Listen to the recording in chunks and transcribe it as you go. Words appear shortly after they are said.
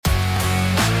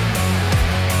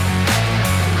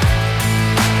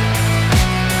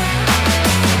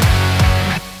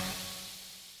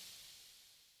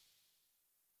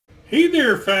Hey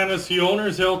there, fantasy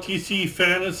owners. LTC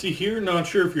Fantasy here. Not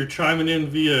sure if you're chiming in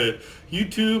via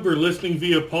YouTube or listening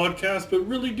via podcast, but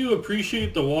really do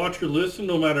appreciate the watch or listen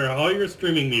no matter how you're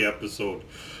streaming the episode.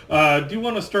 I do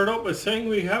want to start out by saying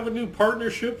we have a new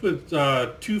partnership with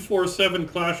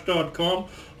 247clash.com.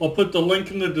 I'll put the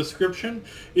link in the description.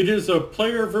 It is a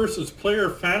player versus player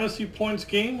fantasy points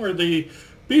game where they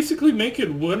basically make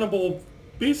it winnable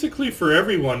basically for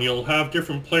everyone. You'll have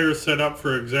different players set up,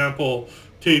 for example,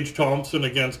 Tage Thompson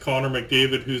against Connor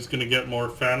McDavid, who's going to get more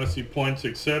fantasy points,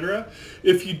 etc.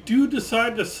 If you do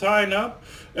decide to sign up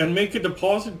and make a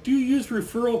deposit, do use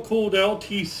referral code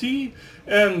LTC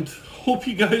and hope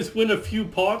you guys win a few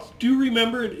pots. Do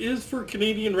remember it is for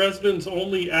Canadian residents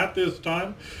only at this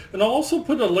time. And I'll also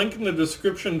put a link in the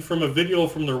description from a video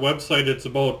from their website. It's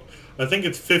about, I think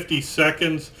it's 50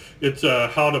 seconds. It's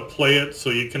how to play it so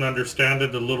you can understand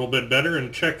it a little bit better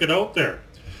and check it out there.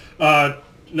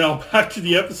 Now back to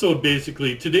the episode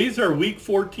basically. Today's our week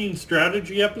 14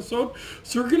 strategy episode.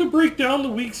 So we're going to break down the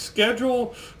week's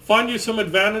schedule, find you some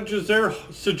advantages there,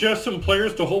 suggest some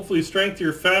players to hopefully strengthen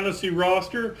your fantasy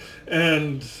roster,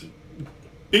 and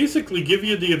basically give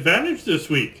you the advantage this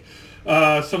week.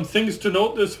 Some things to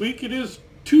note this week. It is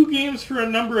 2 games for a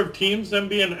number of teams, them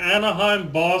being Anaheim,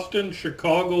 Boston,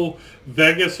 Chicago,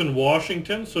 Vegas, and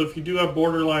Washington. So if you do have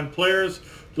borderline players,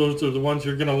 those are the ones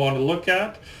you're going to want to look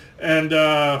at. And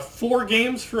 4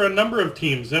 games for a number of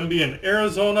teams, them being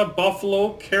Arizona,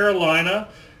 Buffalo, Carolina,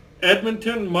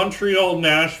 Edmonton, Montreal,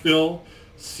 Nashville,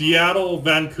 Seattle,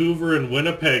 Vancouver, and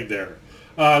Winnipeg there.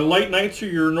 Light nights are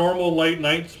your normal light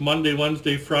nights, Monday,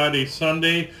 Wednesday, Friday,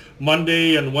 Sunday.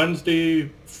 Monday and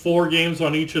Wednesday, 4 games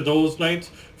on each of those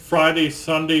nights. Friday,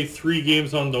 Sunday, 3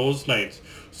 games on those nights.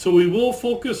 So we will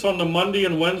focus on the Monday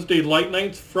and Wednesday light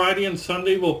nights. Friday and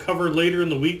Sunday we'll cover later in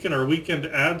the week in our weekend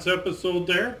ads episode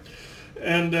there.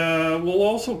 And we'll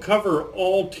also cover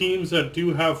all teams that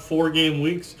do have 4-game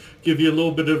weeks, give you a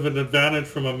little bit of an advantage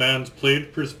from a man's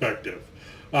played perspective.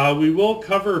 We will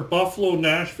cover Buffalo,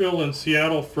 Nashville, and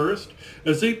Seattle first,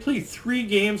 as they play 3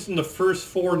 games in the first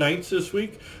 4 nights this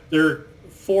week. They're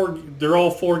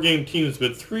all 4-game teams,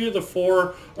 but 3 of the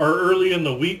 4 are early in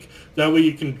the week. That way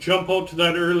you can jump out to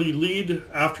that early lead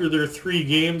after their 3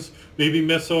 games, maybe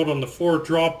miss out on the 4,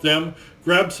 drop them,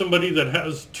 grab somebody that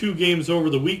has 2 games over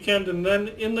the weekend, and then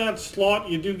in that slot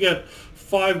you do get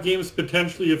 5 games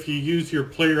potentially if you use your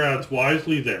player ads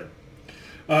wisely there.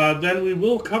 Then we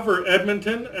will cover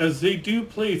Edmonton, as they do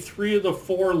play 3 of the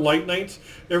 4 light nights.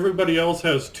 Everybody else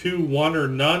has 2, 1, or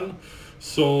none.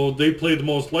 So they play the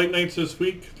most light nights this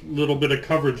week, a little bit of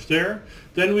coverage there.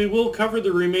 Then we will cover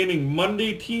the remaining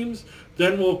Monday teams,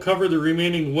 then we'll cover the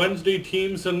remaining Wednesday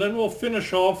teams, and then we'll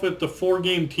finish off with the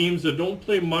 4-game teams that don't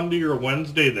play Monday or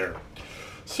Wednesday there.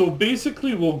 So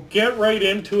basically we'll get right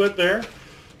into it there.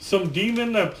 Some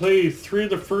D-men that play 3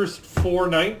 of the first 4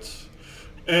 nights.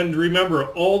 And remember,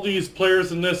 all these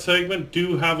players in this segment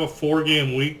do have a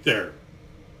 4-game week there.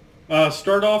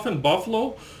 Start off in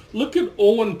Buffalo. Look at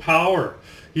Owen Power.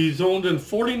 He's owned in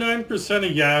 49%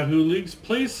 of Yahoo leagues,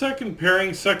 plays second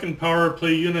pairing, second power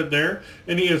play unit there,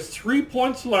 and he has 3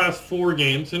 points the last 4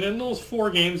 games, and in those 4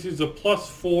 games he's a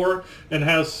 +4 and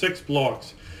has 6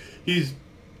 blocks. He's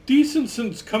decent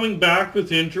since coming back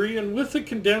with injury, and with a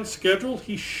condensed schedule,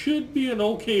 he should be an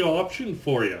okay option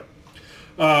for you.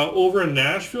 Over in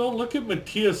Nashville, look at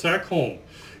Matthias Ekholm.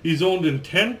 He's owned in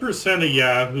 10% of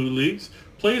Yahoo leagues,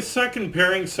 plays second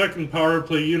pairing, second power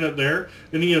play unit there,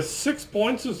 and he has 6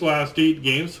 points his last 8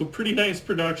 games, so pretty nice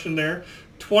production there.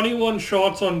 21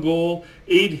 shots on goal,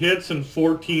 8 hits, and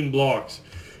 14 blocks.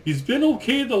 He's been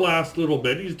okay the last little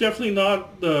bit. He's definitely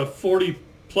not the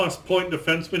 40-plus point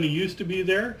defenseman he used to be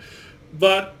there,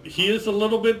 but he is a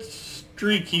little bit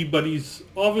streaky, but he's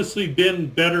obviously been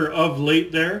better of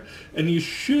late there, and you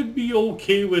should be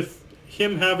okay with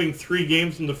him having 3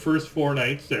 games in the first 4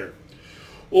 nights there.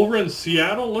 Over in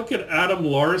Seattle, look at Adam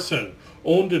Larson,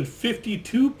 owned in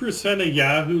 52% of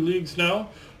Yahoo leagues now,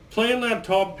 playing that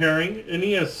top pairing, and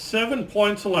he has 7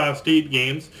 points the last 8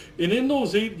 games, and in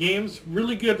those 8 games,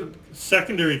 really good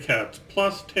secondary cats,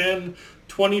 +10,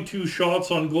 22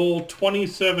 shots on goal,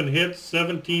 27 hits,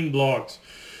 17 blocks.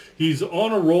 He's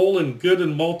on a roll and good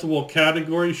in multiple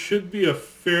categories, should be a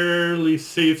fairly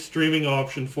safe streaming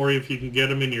option for you if you can get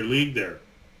him in your league there.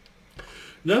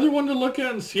 Another one to look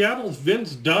at in Seattle is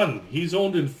Vince Dunn. He's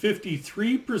owned in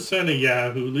 53% of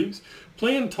Yahoo leagues,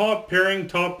 playing top pairing,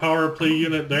 top power play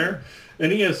unit there,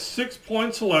 and he has 6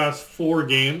 points the last 4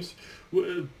 games,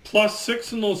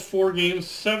 +6 in those 4 games,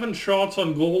 7 shots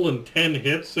on goal and 10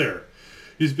 hits there.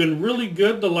 He's been really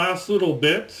good the last little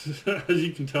bit, as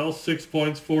you can tell, 6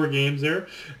 points, 4 games there.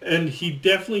 And he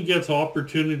definitely gets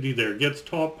opportunity there, gets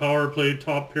top power play,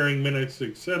 top pairing minutes,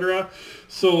 etc.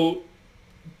 So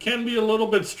can be a little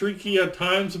bit streaky at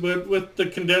times, but with the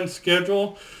condensed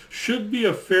schedule, should be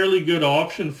a fairly good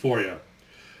option for you.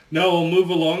 Now we'll move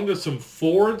along to some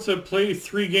forwards that play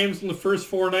 3 games in the first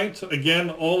 4 nights.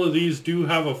 Again, all of these do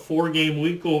have a 4-game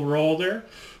week overall there.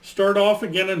 Start off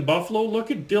again in Buffalo. Look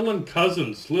at Dylan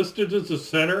Cousins, listed as a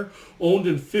center, owned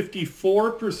in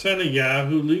 54% of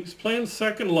Yahoo leagues, playing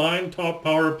second line, top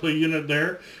power play unit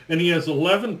there, and he has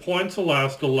 11 points the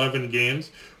last 11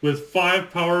 games with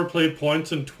 5 power play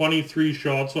points and 23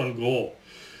 shots on goal.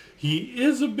 He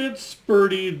is a bit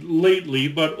spurty lately,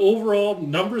 but overall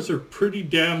numbers are pretty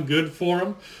damn good for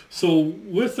him. So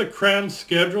with a crammed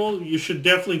schedule, you should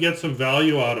definitely get some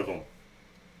value out of him.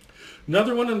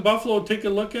 Another one in Buffalo to take a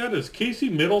look at is Casey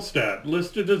Mittelstadt,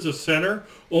 listed as a center,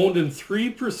 owned in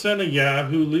 3% of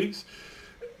Yahoo leagues.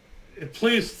 It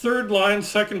plays third line,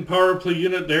 second power play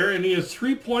unit there, and he has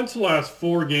 3 points the last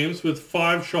 4 games with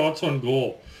 5 shots on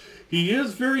goal. He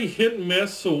is very hit and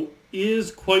miss, so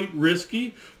is quite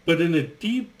risky, but in a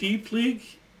deep league,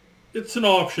 it's an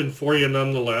option for you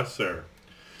nonetheless there.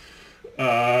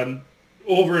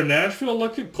 Over in Nashville,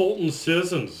 look at Colton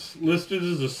Sissons, listed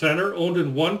as a center, owned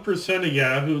in 1% of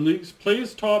Yahoo leagues,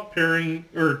 plays top line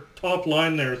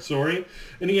there,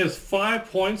 and he has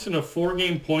 5 points in a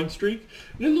 4-game point streak.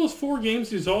 And in those 4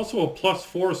 games, he's also a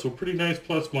 +4, so pretty nice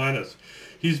plus minus.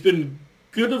 He's been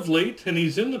good of late, and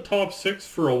he's in the top 6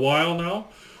 for a while now.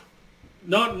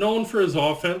 Not known for his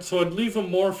offense, so I'd leave him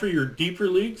more for your deeper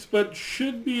leagues, but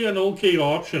should be an okay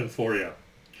option for you.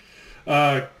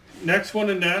 Next one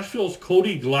in Nashville is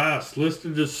Cody Glass,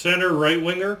 listed as center right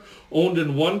winger, owned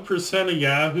in 1% of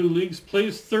Yahoo leagues,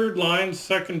 plays third line,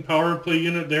 second power play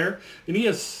unit there, and he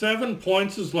has 7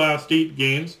 points his last 8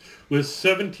 games with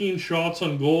 17 shots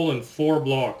on goal and 4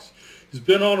 blocks. He's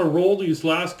been on a roll these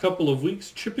last couple of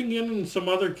weeks, chipping in some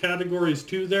other categories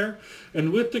too there,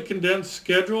 and with the condensed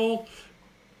schedule,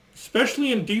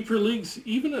 especially in deeper leagues,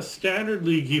 even a standard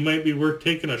league, he might be worth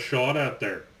taking a shot at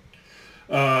there.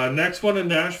 Next one in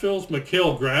Nashville is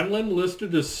Mikael Granlund,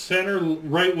 listed as center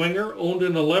right winger, owned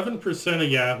in 11%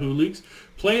 of Yahoo leagues,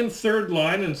 playing third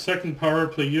line and second power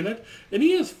play unit, and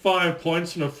he has 5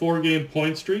 points in a 4-game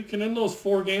point streak, and in those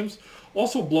 4 games,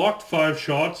 also blocked 5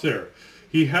 shots there.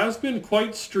 He has been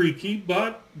quite streaky,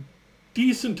 but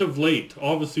decent of late.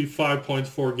 Obviously 5 points,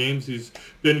 4 games. He's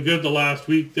been good the last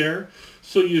week there.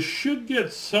 So you should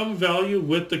get some value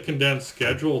with the condensed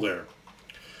schedule there.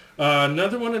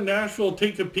 Another one in Nashville to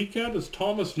take a peek at is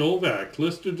Thomas Novak,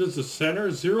 listed as a center,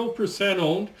 0%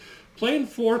 owned, playing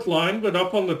fourth line but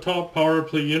up on the top power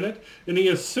play unit, and he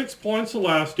has 6 points the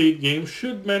last 8 games.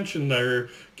 Should mention their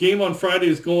game on Friday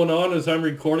is going on as I'm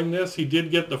recording this. He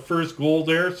did get the first goal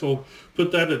there, so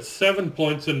put that at 7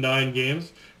 points in 9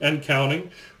 games and counting,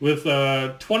 with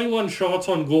 21 shots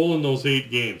on goal in those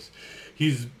 8 games.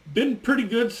 He's been pretty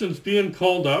good since being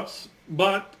called up,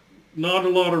 but not a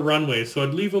lot of runway, so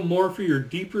I'd leave him more for your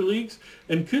deeper leagues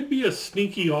and could be a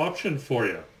sneaky option for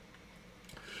you.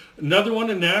 Another one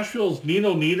in Nashville is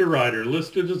Nino Niederreiter,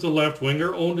 listed as a left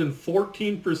winger, owned in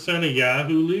 14% of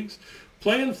Yahoo leagues,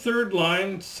 playing third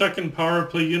line, second power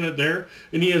play unit there,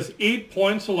 and he has 8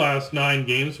 points the last 9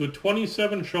 games with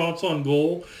 27 shots on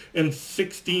goal and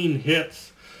 16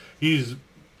 hits. He's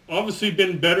obviously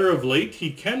been better of late.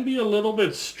 He can be a little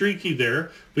bit streaky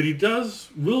there, but he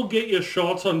will get you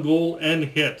shots on goal and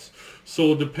hits.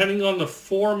 So depending on the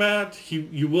format,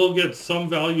 you will get some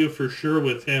value for sure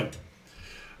with him.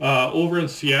 Over in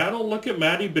Seattle, look at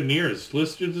Matty Beniers,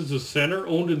 listed as a center,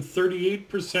 owned in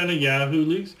 38% of Yahoo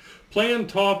leagues, playing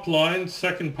top line,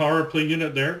 second power play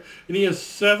unit there, and he has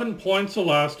 7 points the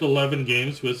last 11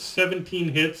 games with 17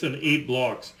 hits and 8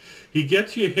 blocks. He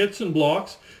gets you hits and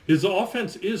blocks. His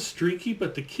offense is streaky,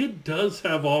 but the kid does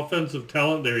have offensive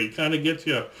talent there. He kind of gets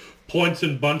you points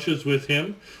in bunches with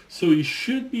him, so he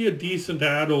should be a decent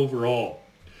ad overall.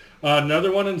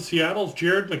 Another one in Seattle is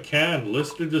Jared McCann,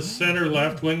 listed as center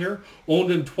left winger,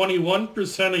 owned in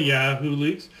 21% of Yahoo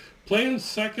leagues, playing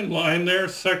second line there,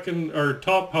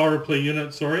 top power play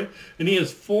unit, and he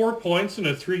has 4 points in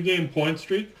a 3-game point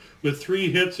streak with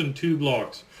 3 hits and 2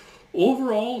 blocks.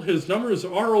 Overall, his numbers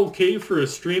are okay for a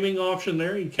streaming option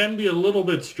there. He can be a little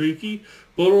bit streaky,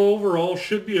 but overall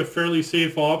should be a fairly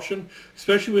safe option,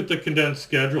 especially with the condensed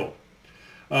schedule.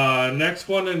 Next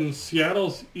one in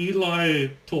Seattle's Eli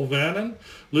Tolvanen,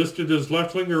 listed as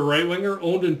left winger, right winger,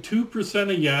 owned in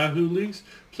 2% of Yahoo leagues,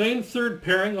 playing third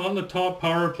pairing on the top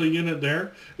power play unit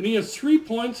there. And he has 3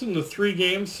 points in the 3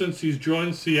 games since he's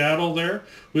joined Seattle there,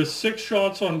 with 6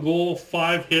 shots on goal,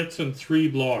 5 hits, and 3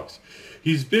 blocks.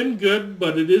 He's been good,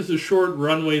 but it is a short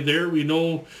runway there. We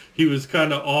know he was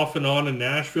kind of off and on in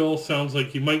Nashville. Sounds like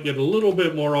he might get a little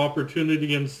bit more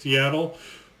opportunity in Seattle.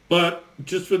 But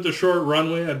just with the short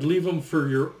runway, I'd leave him for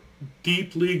your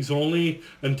deep leagues only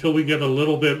until we get a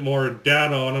little bit more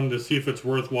data on him to see if it's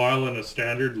worthwhile in a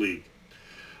standard league.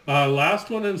 Last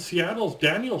one in Seattle's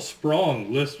Daniel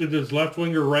Sprong, listed as left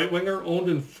winger, right winger, owned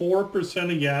in 4%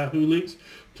 of Yahoo leagues,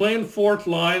 playing fourth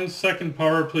line, second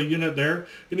power play unit there,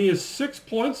 and he has 6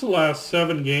 points the last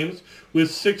 7 games with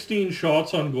 16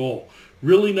 shots on goal.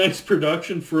 Really nice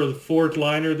production for the fourth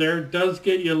liner there. Does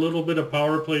get you a little bit of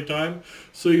power play time,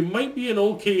 so he might be an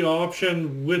okay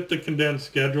option with the condensed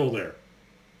schedule there.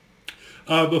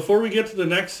 Before we get to the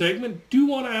next segment, do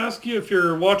want to ask you, if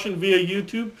you're watching via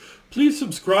YouTube, please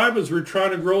subscribe as we're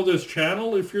trying to grow this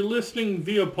channel. If you're listening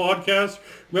via podcast,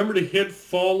 remember to hit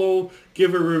follow,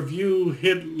 give a review,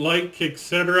 hit like,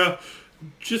 etc.,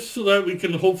 just so that we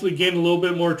can hopefully gain a little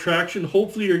bit more traction.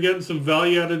 Hopefully you're getting some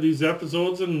value out of these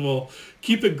episodes, and we'll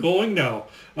keep it going now.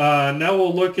 Now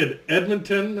we'll look at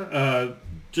Edmonton,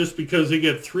 just because they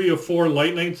get 3 of 4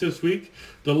 light nights this week.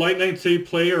 The light nights they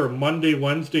play are Monday,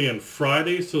 Wednesday, and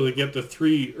Friday, so they get the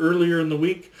 3 earlier in the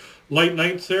week light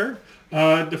nights there.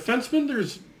 Defenseman,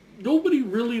 there's nobody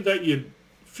really that you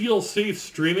feel safe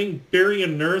streaming. Barry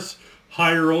and Nurse,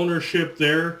 higher ownership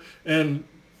there, and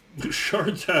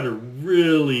Bouchard's had a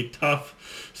really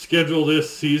tough schedule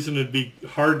this season. It'd be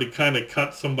hard to kind of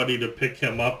cut somebody to pick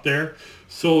him up there.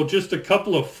 So just a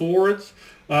couple of forwards.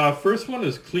 First one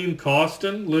is Clean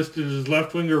Costin, listed as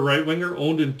left winger, right winger,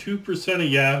 owned in 2%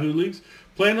 of Yahoo leagues,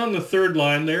 playing on the third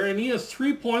line there, and he has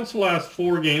 3 points the last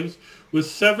 4 games with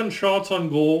 7 shots on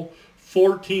goal,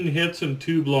 14 hits, and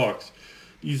 2 blocks.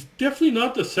 He's definitely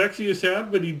not the sexiest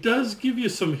ad, but he does give you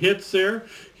some hits there.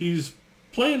 He's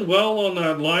playing well on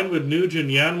that line with Nugent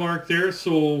Janmark there,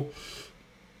 so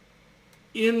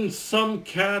in some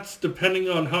cats, depending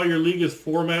on how your league is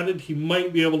formatted, he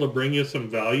might be able to bring you some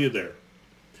value there.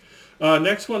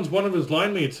 Next one's one of his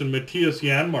line mates in Matthias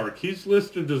Janmark. He's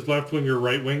listed as left winger,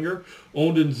 right winger,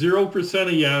 owned in 0%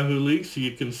 of Yahoo leagues, so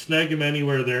you can snag him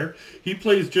anywhere there. He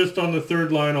plays just on the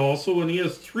third line also, and he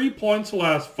has 3 points the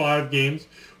last 5 games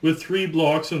with 3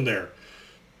 blocks in there.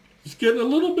 He's getting a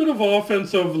little bit of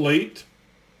offense of late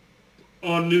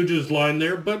on Nugent's line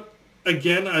there, but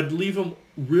again, I'd leave him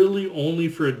really only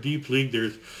for a deep league.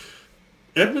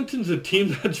 Edmonton's a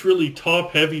team that's really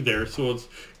top heavy there, so it's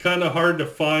kind of hard to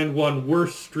find one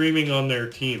worth streaming on their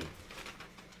team.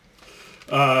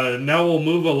 Now we'll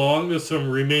move along to some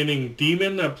remaining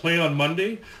D-men that play on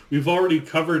Monday. We've already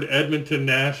covered Edmonton,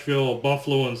 Nashville,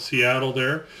 Buffalo, and Seattle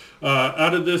there.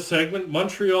 Out of this segment,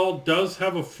 Montreal does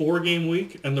have a 4-game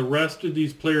week, and the rest of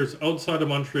these players outside of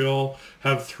Montreal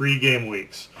have 3-game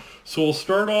weeks. So we'll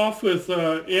start off with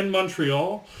in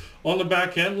Montreal. On the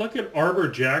back end, look at Arbor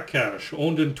Jackcash,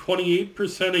 owned in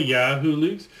 28% of Yahoo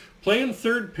leagues, playing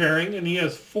third pairing, and he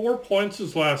has 4 points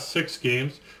his last 6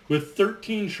 games with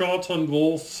 13 shots on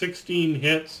goal, 16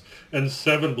 hits, and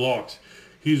 7 blocks.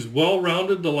 He's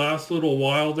well-rounded the last little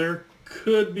while there.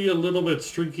 Could be a little bit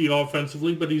streaky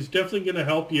offensively, but he's definitely going to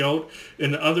help you out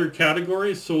in other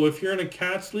categories. So if you're in a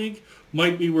Cats league,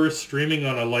 might be worth streaming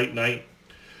on a light night.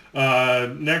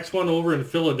 Next one over in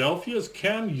Philadelphia is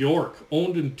Cam York,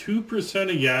 owned in 2%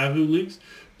 of Yahoo leagues,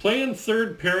 playing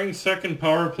third pairing, second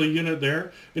power play unit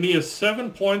there, and he has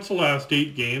 7 points the last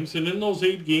 8 games, and in those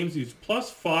 8 games he's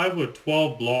 +5 with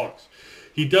 12 blocks.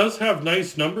 He does have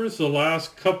nice numbers the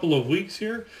last couple of weeks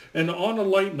here, and on a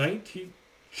light night he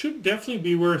should definitely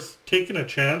be worth taking a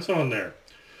chance on there.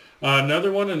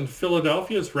 Another one in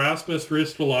Philadelphia is Rasmus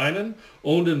Ristolainen,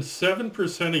 owned in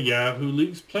 7% of Yahoo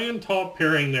leagues, playing top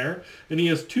pairing there, and he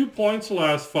has 2 points the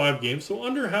last 5 games, so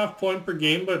under half point per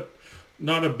game, but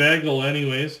not a bagel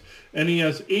anyways, and he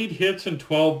has 8 hits and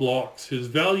 12 blocks. His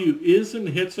value is in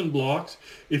hits and blocks.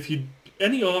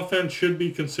 Any offense should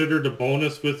be considered a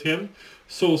bonus with him,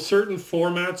 so certain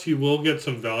formats you will get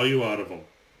some value out of him.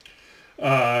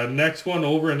 Next one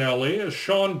over in LA is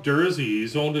Sean Durzi.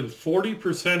 He's owned in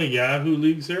 40% of Yahoo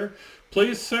leagues there.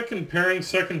 Plays second pairing,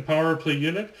 second power play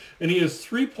unit, and he has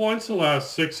 3 points the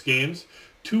last 6 games.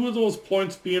 2 of those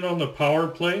points being on the power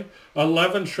play,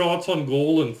 11 shots on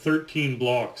goal, and 13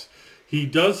 blocks. He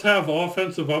does have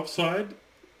offensive upside,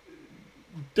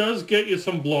 does get you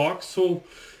some blocks, so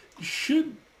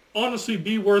should honestly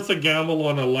be worth a gamble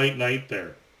on a light night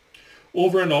there.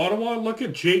 Over in Ottawa, look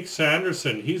at Jake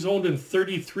Sanderson. He's owned in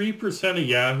 33% of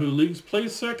Yahoo leagues,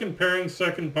 plays second pairing,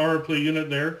 second power play unit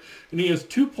there, and he has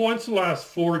 2 points the last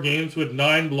 4 games with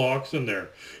 9 blocks in there.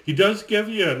 He does give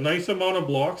you a nice amount of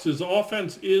blocks. His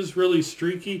offense is really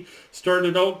streaky.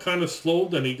 Started out kind of slow,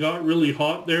 then he got really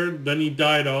hot there, then he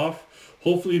died off.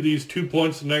 Hopefully these 2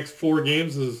 points the next 4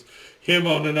 games is him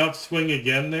on an upswing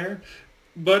again there.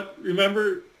 But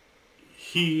remember,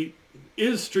 he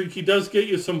is streaky, does get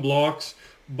you some blocks,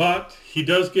 but he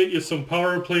does get you some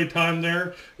power play time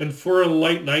there, and for a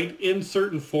light night in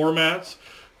certain formats,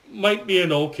 might be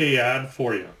an okay ad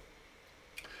for you.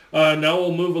 Now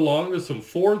we'll move along to some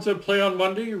forwards that play on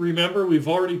Monday. Remember, we've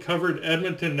already covered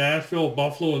Edmonton, Nashville,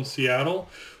 Buffalo, and Seattle.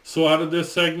 So out of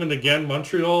this segment, again,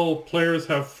 Montreal players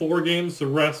have 4 games. The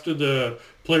rest of the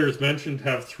players mentioned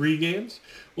have 3 games.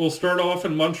 We'll start off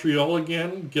in Montreal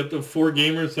again, get the 4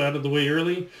 gamers out of the way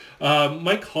early.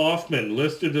 Mike Hoffman,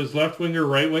 listed as left winger,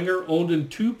 right winger, owned in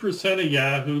 2% of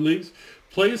Yahoo leagues.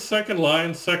 Plays second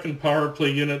line, second power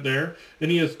play unit there, and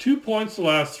he has 2 points the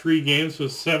last 3 games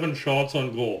with 7 shots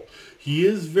on goal. He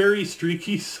is very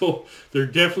streaky, so there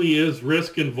definitely is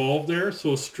risk involved there,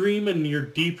 so stream in your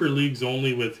deeper leagues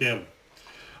only with him.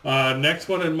 Next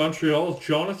one in Montreal is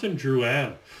Jonathan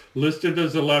Drouin, listed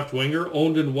as a left winger,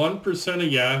 owned in 1%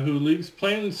 of Yahoo leagues,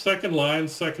 playing second line,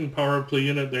 second power play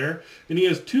unit there, and he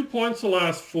has 2 points the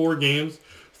last 4 games,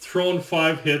 thrown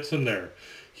 5 hits in there.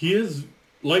 He is,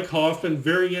 like Hoffman,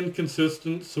 very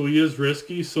inconsistent, so he is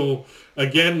risky. So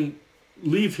again,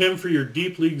 leave him for your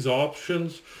deep leagues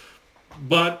options,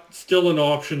 but still an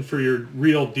option for your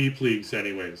real deep leagues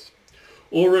anyways.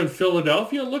 Over in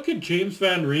Philadelphia, look at James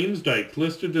Van Riemsdyk,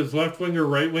 listed as left winger,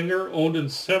 right winger, owned in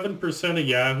 7% of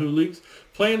Yahoo leagues,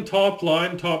 playing top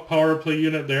line, top power play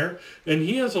unit there, and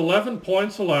he has 11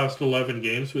 points the last 11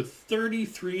 games with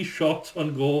 33 shots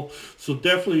on goal, so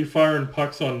definitely firing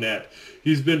pucks on net.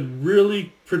 He's been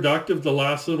really productive the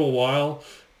last little while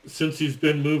since he's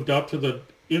been moved up to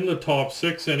in the top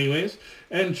 6 anyways,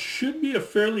 and should be a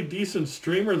fairly decent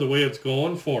streamer the way it's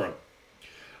going for him.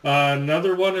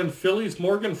 Another one in Phillies,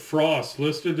 Morgan Frost,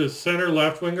 listed as center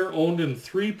left winger, owned in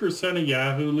 3% of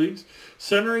Yahoo leagues,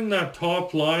 centering that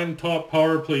top line, top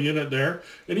power play unit there,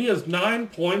 and he has 9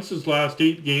 points his last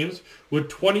 8 games with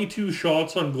 22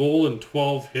 shots on goal and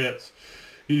 12 hits.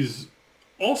 He's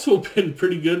also been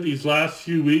pretty good these last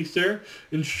few weeks there,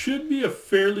 and should be a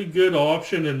fairly good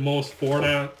option in most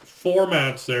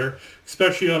formats there,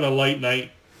 especially on a light night.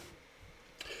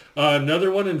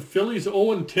 Another one in Phillies,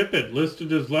 Owen Tippett,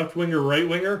 listed as left winger, right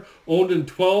winger, owned in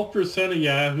 12% of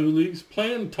Yahoo leagues,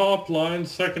 playing top line,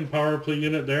 second power play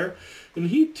unit there. And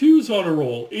he too's on a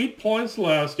roll. 8 points the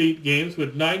last 8 games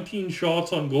with 19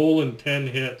 shots on goal and 10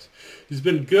 hits. He's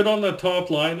been good on the top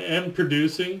line and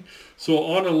producing. So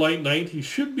on a light night, he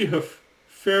should be a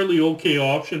fairly okay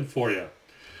option for you.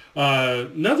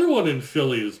 Another one in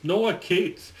Philly is Noah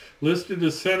Cates, listed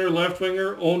as center left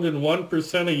winger, owned in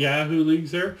 1% of Yahoo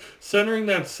leagues there, centering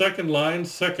that second line,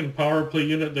 second power play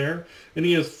unit there, and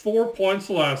he has 4 points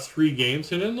the last 3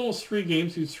 games, and in those 3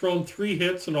 games he's thrown 3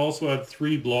 hits and also had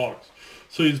 3 blocks.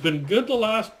 So he's been good the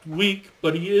last week,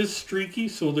 but he is streaky,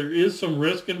 so there is some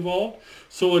risk involved.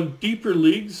 So in deeper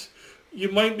leagues,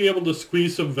 you might be able to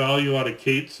squeeze some value out of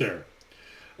Cates there.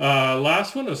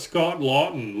 Last one is Scott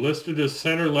Lawton, listed as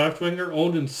center left winger,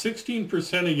 owned in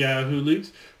 16% of Yahoo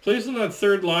leagues, plays on that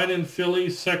third line in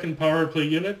Philly's second power play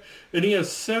unit, and he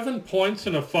has 7 points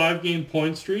in a 5-game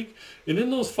point streak, and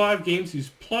in those 5 games he's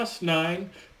 +9,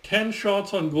 10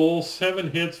 shots on goal,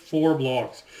 7 hits, 4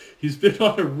 blocks. He's been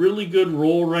on a really good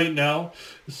roll right now,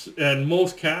 and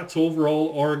most Cats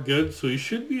overall are good, so he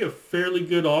should be a fairly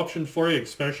good option for you,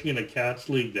 especially in a Cats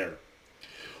league there.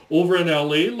 Over in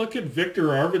LA, look at Victor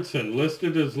Arvidsson,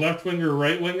 listed as left winger,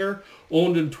 right winger,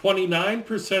 owned in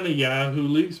 29% of Yahoo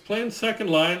leagues, playing second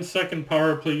line, second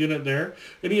power play unit there,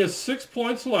 and he has 6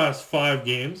 points the last 5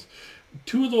 games.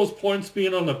 2 of those points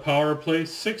being on the power play,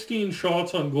 16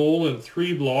 shots on goal and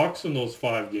 3 blocks in those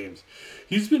 5 games.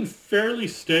 He's been fairly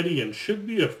steady and should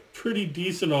be a pretty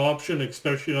decent option,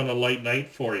 especially on a light night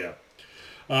for you.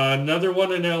 Another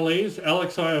one in LA is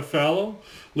Alex Iafallo,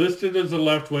 listed as a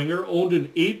left winger, owned in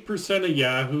 8% of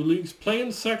Yahoo leagues,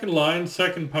 playing second line,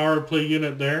 second power play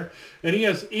unit there, and he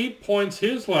has 8 points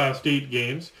his last 8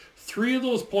 games, 3 of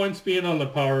those points being on the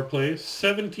power play,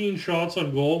 17 shots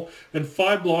on goal, and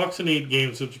 5 blocks in 8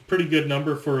 games. It's a pretty good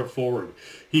number for a forward.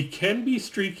 He can be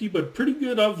streaky, but pretty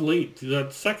good of late.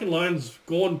 That second line's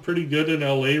going pretty good in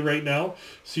LA right now,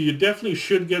 so you definitely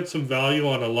should get some value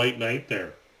on a light night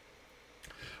there.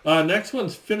 Next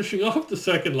one's finishing off the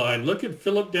second line. Look at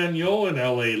Philip Danault in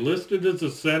LA, listed as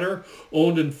a center,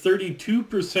 owned in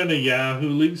 32% of Yahoo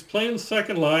leagues, playing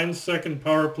second line, second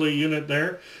power play unit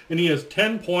there, and he has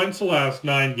 10 points the last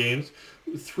 9 games.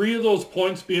 3 of those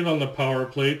points being on the power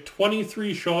play,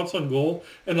 23 shots on goal,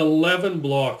 and 11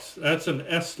 blocks. That's an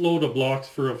S-load of blocks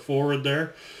for a forward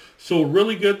there. So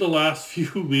really good the last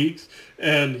few weeks,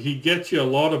 and he gets you a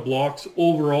lot of blocks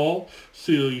overall.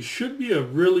 So he should be a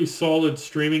really solid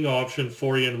streaming option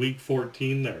for you in week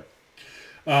 14 there.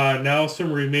 Now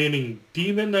some remaining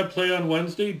D-men that play on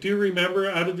Wednesday. Do remember,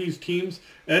 out of these teams,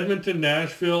 Edmonton,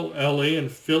 Nashville, LA,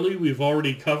 and Philly we've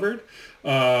already covered.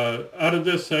 Out of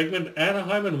this segment,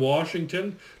 Anaheim and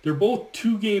Washington, they're both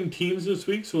 2-game teams this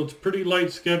week, so it's pretty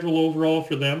light schedule overall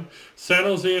for them. San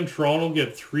Jose and Toronto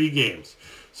get 3 games.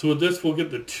 So with this, we'll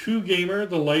get the 2-gamer,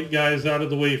 the light guys, out of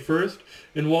the way first.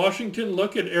 In Washington,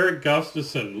 look at Eric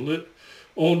Gustafsson,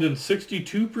 owned in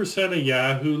 62% of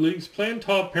Yahoo leagues, playing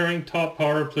top pairing, top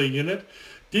power play unit.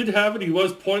 Did have it. He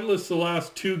was pointless the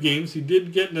last 2 games. He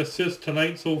did get an assist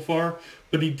tonight so far,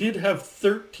 but he did have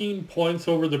 13 points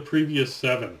over the previous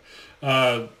 7.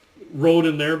 Rode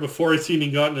in there before I seen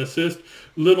he got an assist.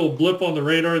 Little blip on the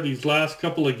radar these last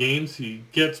couple of games. He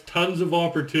gets tons of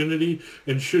opportunity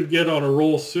and should get on a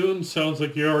roll soon. Sounds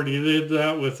like he already did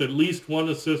that with at least 1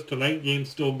 assist tonight. Game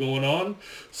still going on.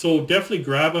 So definitely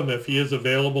grab him if he is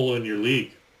available in your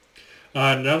league.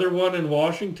 Another one in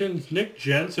Washington, Nick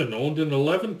Jensen, owned in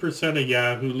 11% of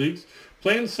Yahoo leagues.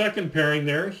 Playing second pairing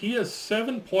there. He has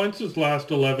 7 points his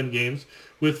last 11 games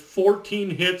with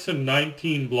 14 hits and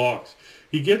 19 blocks.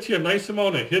 He gets you a nice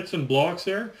amount of hits and blocks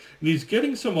there, and he's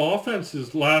getting some offense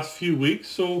his last few weeks,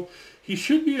 so he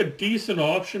should be a decent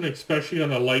option, especially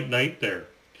on a light night there.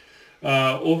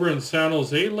 Over in San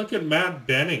Jose, look at Matt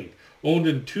Benning, owned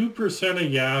in 2%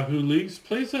 of Yahoo leagues,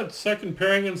 plays that second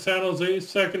pairing in San Jose,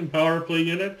 second power play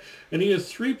unit, and he has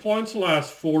 3 points the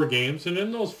last 4 games, and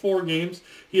in those 4 games,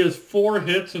 he has 4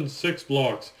 hits and 6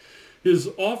 blocks.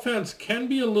 His offense can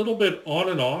be a little bit on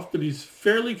and off, but he's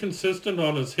fairly consistent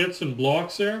on his hits and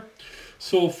blocks there.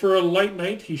 So for a light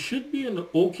night, he should be an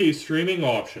okay streaming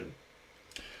option.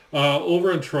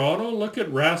 Over in Toronto, look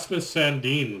at Rasmus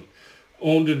Sandin,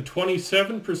 owned in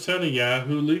 27% of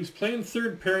Yahoo leagues, playing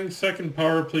third pairing, second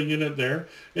power play unit there,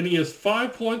 and he has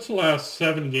 5 points the last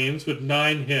 7 games with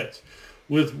 9 hits.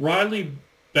 With Riley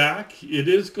back, it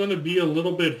is going to be a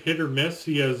little bit hit or miss.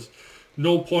 He has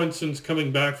no points since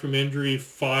coming back from injury,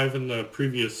 5 in the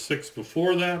previous 6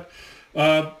 before that.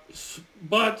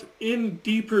 But in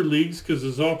deeper leagues, because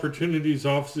his opportunity is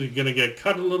obviously going to get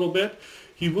cut a little bit,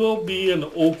 he will be an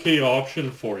okay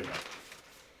option for you.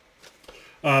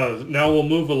 Now we'll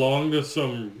move along to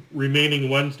some remaining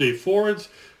Wednesday forwards.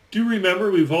 Do remember,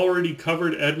 we've already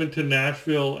covered Edmonton,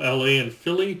 Nashville, LA, and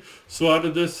Philly. So out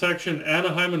of this section,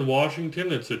 Anaheim and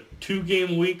Washington, it's a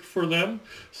 2-game week for them.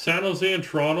 San Jose and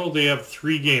Toronto, they have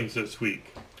 3 games this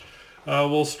week.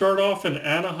 We'll start off in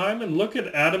Anaheim and look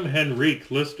at Adam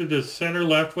Henrique, listed as center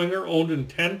left winger, owned in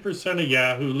 10% of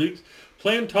Yahoo leagues,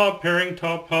 playing top pairing,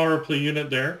 top power play unit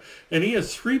there. And he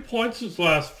has 3 points his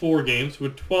last 4 games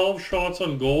with 12 shots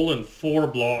on goal and 4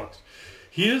 blocks.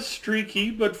 He is streaky,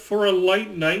 but for a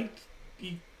light night,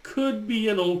 he could be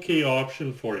an okay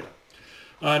option for you.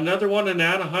 Another one in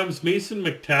Anaheim's Mason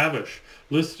McTavish,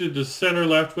 listed as center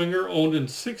left winger, owned in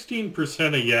 16%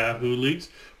 of Yahoo leagues,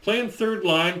 playing third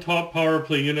line, top power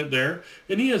play unit there,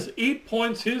 and he has 8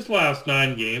 points his last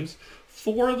 9 games,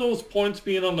 4 of those points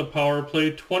being on the power play,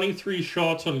 23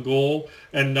 shots on goal,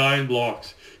 and 9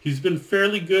 blocks. He's been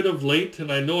fairly good of late,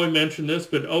 and I know I mentioned this,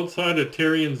 but outside of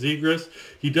Terry and Zegras,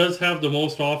 he does have the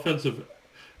most offensive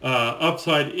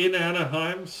upside in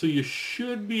Anaheim, so you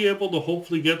should be able to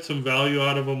hopefully get some value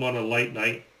out of him on a light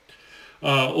night.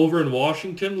 Over in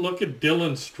Washington, look at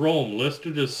Dylan Strome,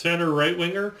 listed as center right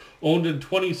winger, owned in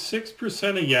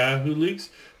 26% of Yahoo leagues,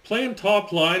 playing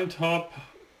top line, top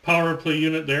power play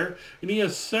unit there, and he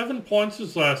has 7 points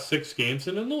his last 6 games,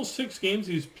 and in those 6 games,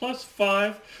 he's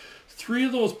 +5. 3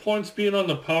 of those points being on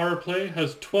the power play,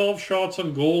 has 12 shots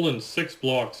on goal and 6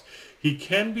 blocks. He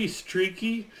can be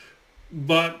streaky,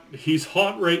 but he's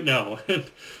hot right now. And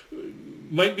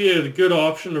might be a good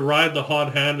option to ride the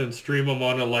hot hand and stream him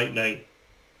on a light night.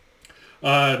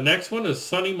 Next one is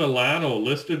Sonny Milano,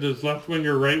 listed as left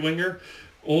winger, right winger,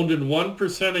 owned in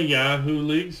 1% of Yahoo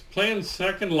leagues, playing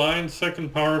second line,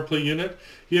 second power play unit.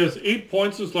 He has 8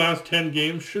 points his last 10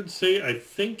 games. Should say, I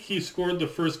think he scored the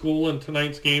first goal in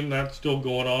tonight's game. That's still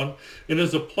going on. And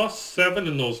is a +7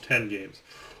 in those 10 games.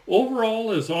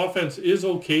 Overall, his offense is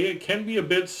okay. It can be a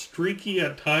bit streaky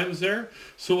at times there.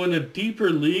 So in a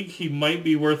deeper league, he might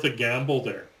be worth a gamble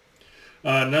there.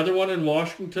 Another one in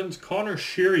Washington's Connor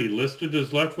Sheary, listed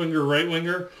as left winger, right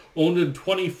winger, owned in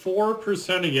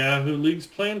 24% of Yahoo leagues,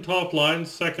 playing top line,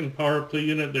 second power play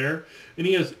unit there, and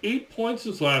he has 8 points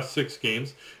his last 6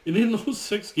 games, and in those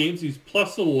 6 games he's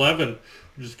plus 11,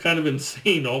 which is kind of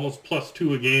insane, almost plus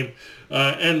 2 a game,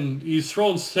 and he's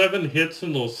thrown 7 hits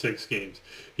in those 6 games.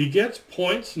 He gets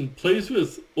points and plays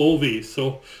with Ovi,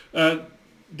 so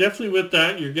definitely with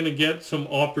that, you're going to get some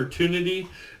opportunity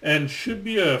and should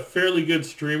be a fairly good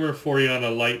streamer for you on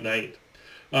a light night.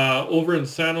 Over in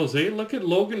San Jose, look at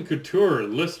Logan Couture,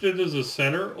 listed as a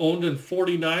center, owned in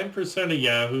 49% of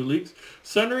Yahoo leagues,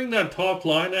 centering that top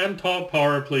line and top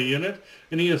power play unit,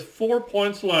 and he has 4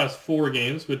 points the last 4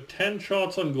 games with 10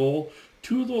 shots on goal,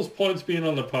 2 of those points being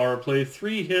on the power play,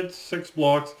 3 hits, 6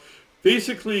 blocks.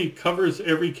 Basically covers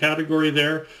every category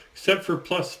there, except for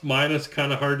plus minus.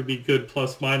 Kind of hard to be good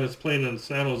plus minus playing in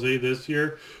San Jose this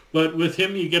year. But with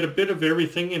him, you get a bit of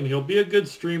everything, and he'll be a good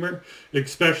streamer,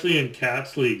 especially in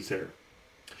Cats leagues there.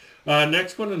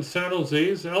 Next one in San Jose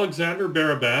is Alexander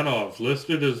Barabanov,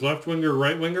 listed as left winger,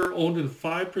 right winger, owned in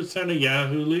 5% of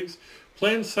Yahoo leagues,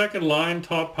 playing second line,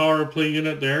 top power play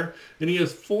unit there, and he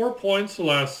has 4 points the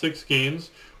last 6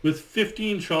 games with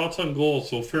 15 shots on goal,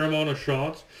 so fair amount of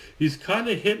shots. He's kind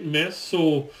of hit and miss,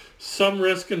 so some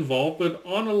risk involved, but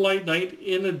on a light night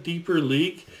in a deeper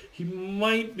league, he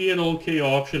might be an okay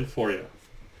option for you.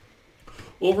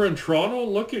 Over in Toronto,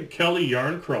 look at Kelly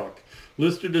Yarncroc,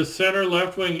 listed as center,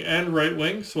 left wing, and right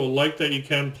wing, so like that you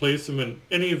can place him in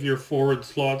any of your forward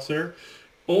slots there.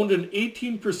 Owned in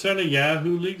 18% of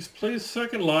Yahoo leagues, plays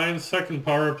second line, second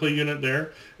power play unit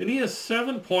there, and he has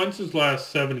 7 points his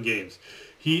last 7 games.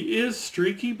 He is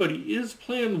streaky, but he is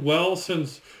playing well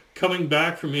since coming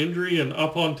back from injury and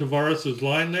up on Tavares'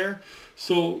 line there.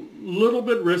 So a little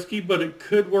bit risky, but it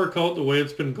could work out the way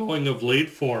it's been going of late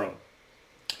for him.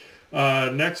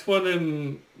 Next one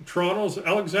in Toronto's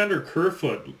Alexander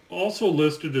Kerfoot, also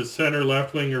listed as center,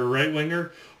 left winger, right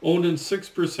winger, owned in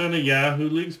 6% of Yahoo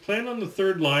leagues, playing on the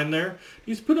third line there.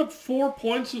 He's put up 4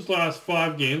 points his last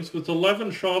 5 games with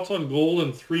 11 shots on goal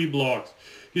and 3 blocks.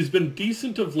 He's been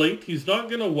decent of late. He's not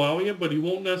going to wow you, but he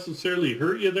won't necessarily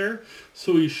hurt you there.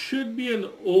 So he should be an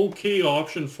okay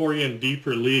option for you in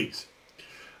deeper leagues.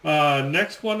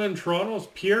 Next one in Toronto is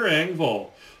Pierre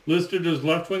Engvall, listed as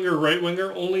left winger, right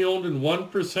winger, only owned in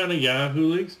 1% of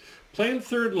Yahoo leagues, playing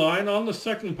third line on the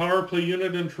second power play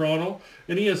unit in Toronto,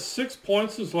 and he has 6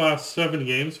 points his last 7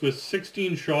 games with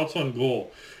 16 shots on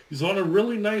goal. He's on a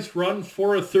really nice run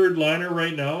for a third liner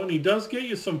right now, and he does get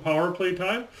you some power play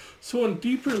time, so in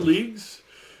deeper leagues,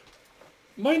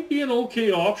 might be an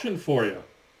okay option for you.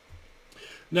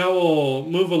 Now we'll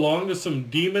move along to some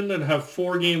D-men that have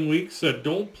 4-game weeks that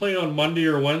don't play on Monday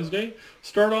or Wednesday.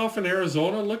 Start off in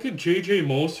Arizona. Look at J.J.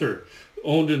 Moser,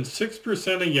 owned in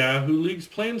 6% of Yahoo leagues,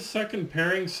 playing second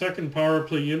pairing, second power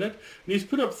play unit. And he's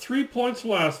put up 3 points the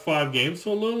last 5 games,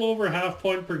 so a little over half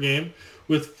point per game,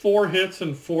 with 4 hits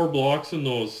and 4 blocks in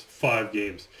those 5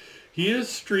 games. He is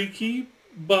streaky,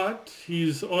 but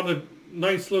he's on a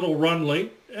nice little run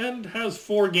late and has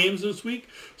 4 games this week,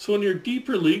 so in your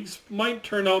deeper leagues might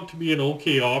turn out to be an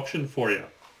okay option for you.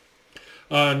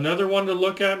 Another one to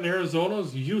look at in Arizona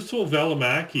is Juuso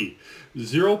Välimäki,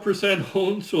 0%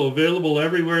 owned, so available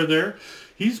everywhere there.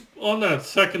 He's on that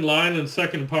second line and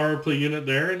second power play unit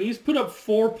there, and he's put up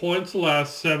 4 points the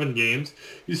last 7 games.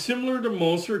 He's similar to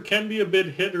Moser, can be a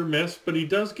bit hit or miss, but he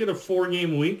does get a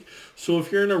 4-game week, so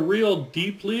if you're in a real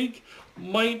deep league,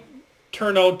 might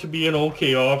turn out to be an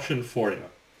okay option for you.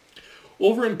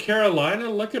 Over in Carolina,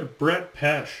 look at Brett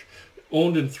Pesce,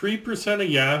 owned in 3% of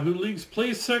Yahoo leagues,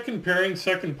 plays second pairing,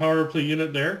 second power play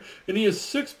unit there, and he has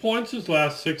 6 points his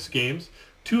last 6 games,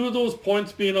 2 of those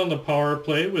points being on the power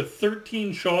play with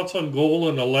 13 shots on goal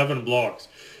and 11 blocks.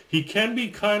 He can be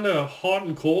kind of hot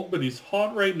and cold, but he's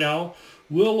hot right now,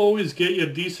 will always get you a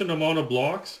decent amount of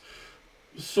blocks,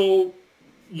 so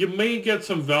you may get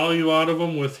some value out of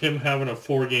him with him having a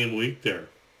 4-game week there.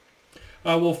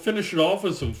 We'll finish it off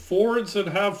with some forwards that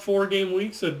have 4-game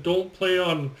weeks that don't play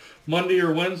on Monday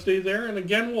or Wednesday there. And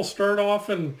again, we'll start off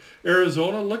in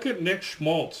Arizona. Look at Nick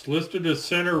Schmaltz, listed as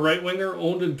center right winger,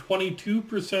 owned in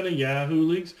 22% of Yahoo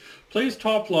leagues. Plays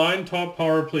top line, top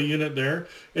power play unit there.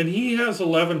 And he has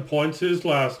 11 points his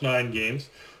last 9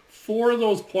 games. 4 of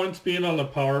those points being on the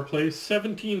power play,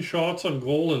 17 shots on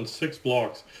goal and 6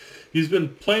 blocks. He's been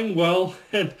playing well,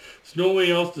 and there's no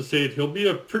way else to say it. He'll be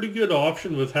a pretty good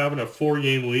option with having a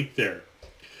 4-game week there.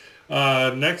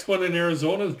 Next one in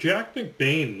Arizona is Jack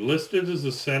McBain, listed as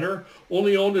a center,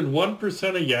 only owned in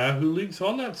 1% of Yahoo leagues.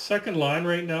 On that second line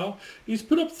right now, he's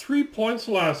put up 3 points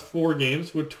the last 4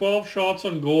 games with 12 shots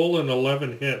on goal and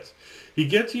 11 hits. He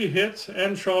gets you hits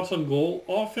and shots on goal.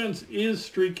 Offense is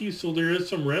streaky, so there is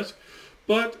some risk,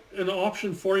 but an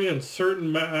option for you in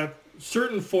certain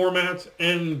formats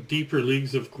and deeper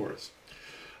leagues, of course.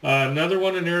 Another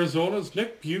one in Arizona is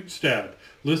Nick Bjugstad,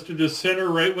 listed as center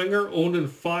right winger, owned in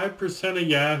 5% of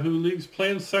Yahoo leagues,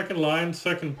 playing second line,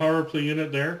 second power play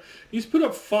unit there. He's put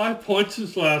up 5 points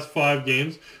his last 5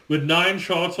 games with 9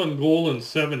 shots on goal and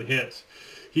 7 hits.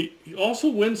 He also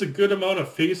wins a good amount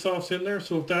of face-offs in there,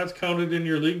 so if that's counted in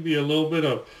your league, be a little bit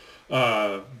of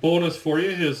bonus for you.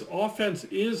 His offense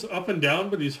is up and down,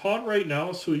 but he's hot right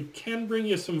now, so he can bring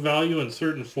you some value in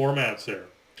certain formats there.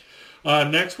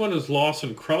 Next one is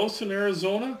Lawson Crouse in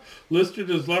Arizona, listed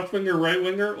as left winger, right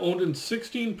winger, owned in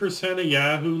 16% of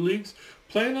Yahoo leagues,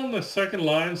 playing on the second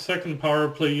line, second power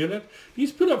play unit.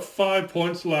 He's put up 5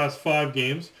 points the last 5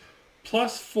 games,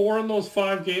 plus 4 in those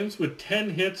 5 games with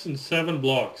 10 hits and 7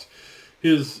 blocks.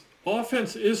 His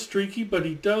offense is streaky, but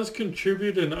he does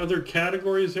contribute in other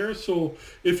categories there, so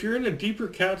if you're in a deeper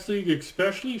Cats league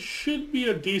especially, should be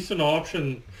a decent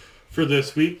option for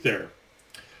this week there.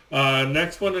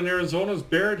 Next one in Arizona is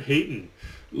Barrett Hayton,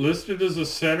 listed as a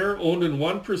center, owned in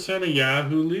 1% of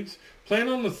Yahoo leagues, playing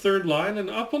on the third line and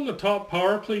up on the top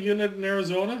power play unit in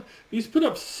Arizona. He's put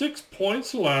up 6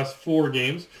 points the last 4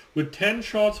 games with 10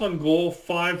 shots on goal,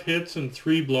 5 hits, and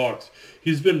 3 blocks.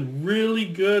 He's been really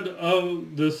good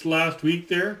this last week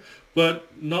there, but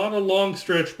not a long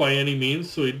stretch by any means,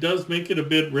 so he does make it a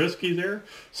bit risky there.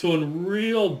 So in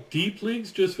real deep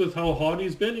leagues, just with how hot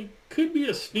he's been, he could be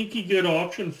a sneaky good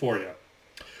option for you.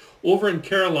 Over in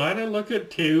Carolina, look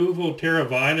at Teuvo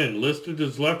Teravainen, listed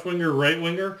as left winger, right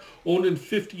winger, owned in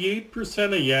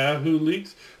 58% of Yahoo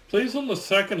leagues, plays on the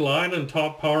second line and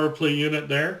top power play unit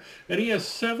there, and he has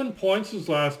 7 points his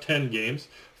last 10 games,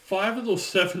 5 of those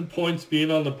 7 points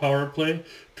being on the power play,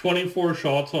 24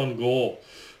 shots on goal.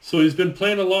 So he's been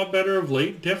playing a lot better of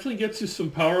late. Definitely gets you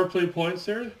some power play points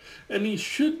there. And he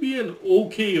should be an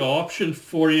okay option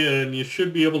for you, and you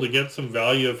should be able to get some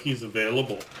value if he's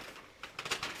available.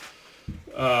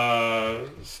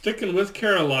 Sticking with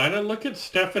Carolina, look at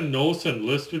Stefan Noesen,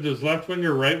 listed as left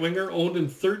winger, right winger, owned in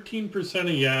 13% of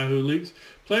Yahoo leagues,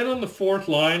 playing on the fourth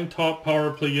line, top power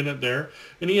play unit there,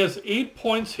 and he has 8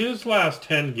 points his last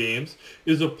 10 games,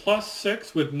 is a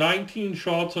 +6 with 19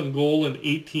 shots on goal and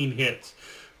 18 hits.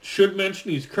 Should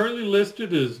mention he's currently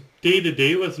listed as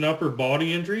day-to-day with an upper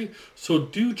body injury, so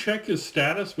do check his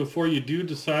status before you do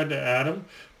decide to add him.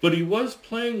 But he was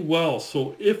playing well,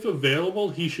 so if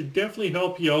available, he should definitely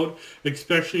help you out,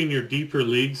 especially in your deeper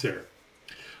leagues there.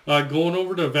 Going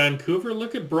over to Vancouver,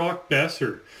 look at Brock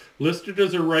Besser, listed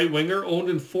as a right winger, owned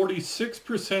in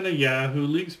 46% of Yahoo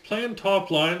leagues, playing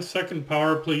top line, second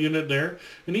power play unit there,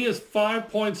 and he has 5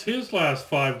 points his last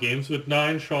 5 games with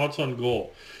 9 shots on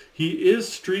goal. He is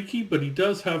streaky, but he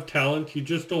does have talent. You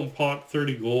just don't pot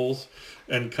 30 goals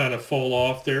and kind of fall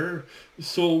off there.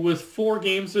 So with 4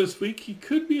 games this week, he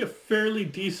could be a fairly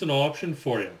decent option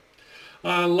for you.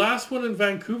 Last one in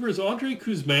Vancouver is Andrei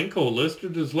Kuzmenko,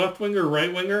 listed as left winger,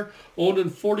 right winger, owned in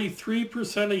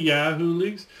 43% of Yahoo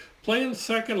leagues, playing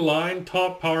second line,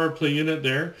 top power play unit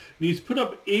there. And he's put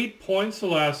up 8 points the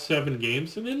last 7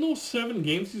 games. And in those 7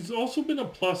 games, he's also been a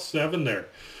 +7 there.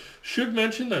 Should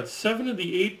mention that 7 of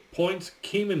the 8 points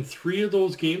came in 3 of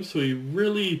those games, so you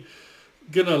really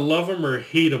gonna love him or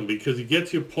hate him because he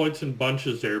gets you points in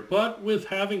bunches there. But with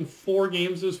having 4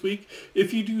 games this week,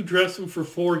 if you do dress him for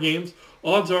 4 games,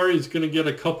 odds are he's gonna get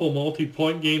a couple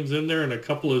multi-point games in there and a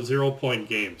couple of 0-point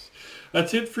games.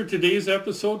 That's it for today's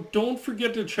episode. Don't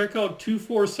forget to check out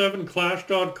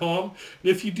 247clash.com.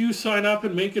 And if you do sign up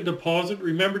and make a deposit,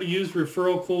 remember to use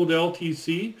referral code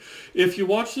LTC. If you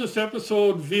watch this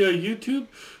episode via YouTube,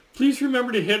 please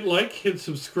remember to hit like, hit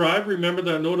subscribe, remember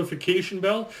that notification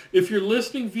bell. If you're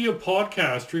listening via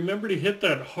podcast, remember to hit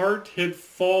that heart, hit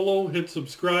follow, hit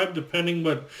subscribe, depending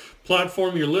what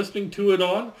platform you're listening to it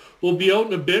on. We'll be out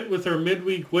in a bit with our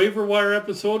midweek waiver wire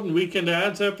episode and weekend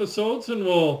ads episodes, and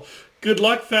good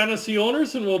luck, fantasy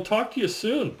owners, and we'll talk to you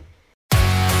soon.